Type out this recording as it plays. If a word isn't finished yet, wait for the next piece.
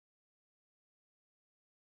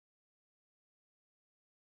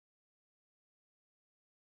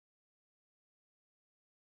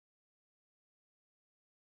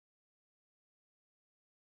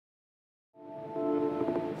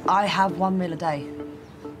I have 1 meal a day.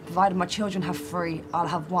 Provided my children have 3, I'll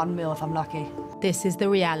have 1 meal if I'm lucky. This is the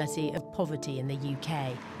reality of poverty in the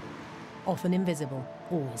UK. Often invisible,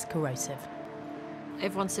 always corrosive.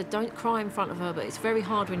 Everyone said don't cry in front of her, but it's very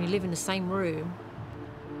hard when you live in the same room.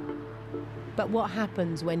 But what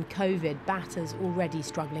happens when COVID batters already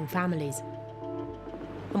struggling families?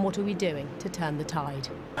 And what are we doing to turn the tide?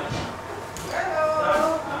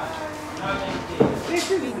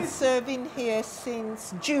 We've been serving here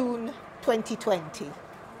since June 2020.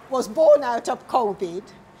 Was born out of COVID,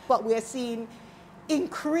 but we're seeing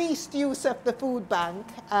increased use of the food bank.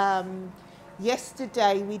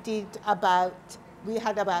 Yesterday we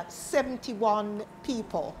had about 71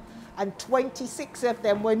 people, and 26 of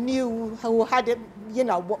them were new who hadn't,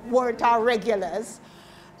 weren't our regulars.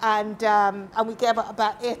 And we gave out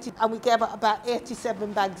about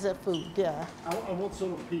 87 bags of food. Yeah. And what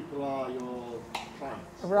sort of people are your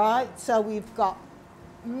clients? Right. So we've got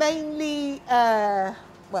mainly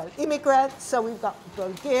immigrants. So we've got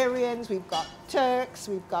Bulgarians, we've got Turks,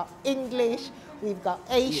 we've got English, we've got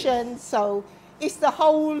Asians. Yes. So it's the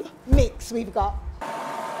whole mix we've got.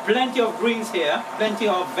 Plenty of greens here, plenty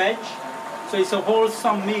of veg. So it's a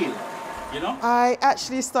wholesome meal. I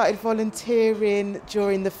actually started volunteering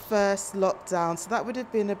during the first lockdown, so that would have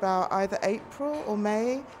been about either April or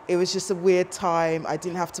May. It was just a weird time. I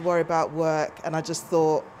didn't have to worry about work, and I just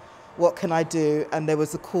thought, what can I do? And there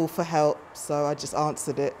was a call for help, so I just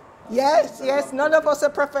answered it. Yes, none of us are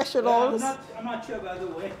professionals. I'm not sure, by the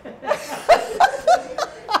way.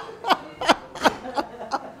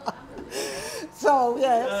 So,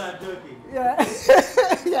 yes.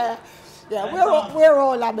 Yeah, we're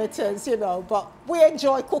all amateurs, but we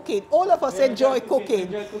enjoy cooking. All of us enjoy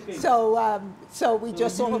cooking. So we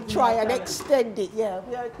just sort of try and extend it. Yeah,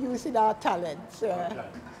 we are using our talents. Yeah.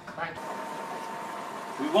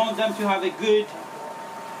 We want them to have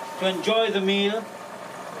to enjoy the meal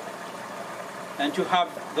and to have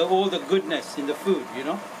all the goodness in the food,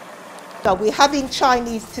 So we're having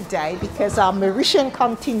Chinese today because our Mauritian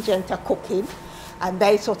contingent are cooking, and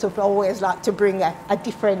they sort of always like to bring a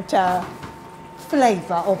different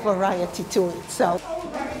flavour or variety to it. So,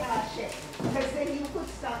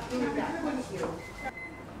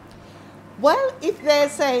 well, if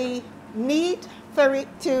there's a need for it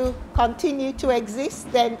to continue to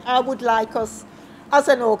exist, then I would like us as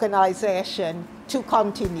an organisation to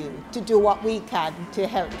continue to do what we can to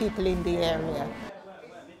help people in the area.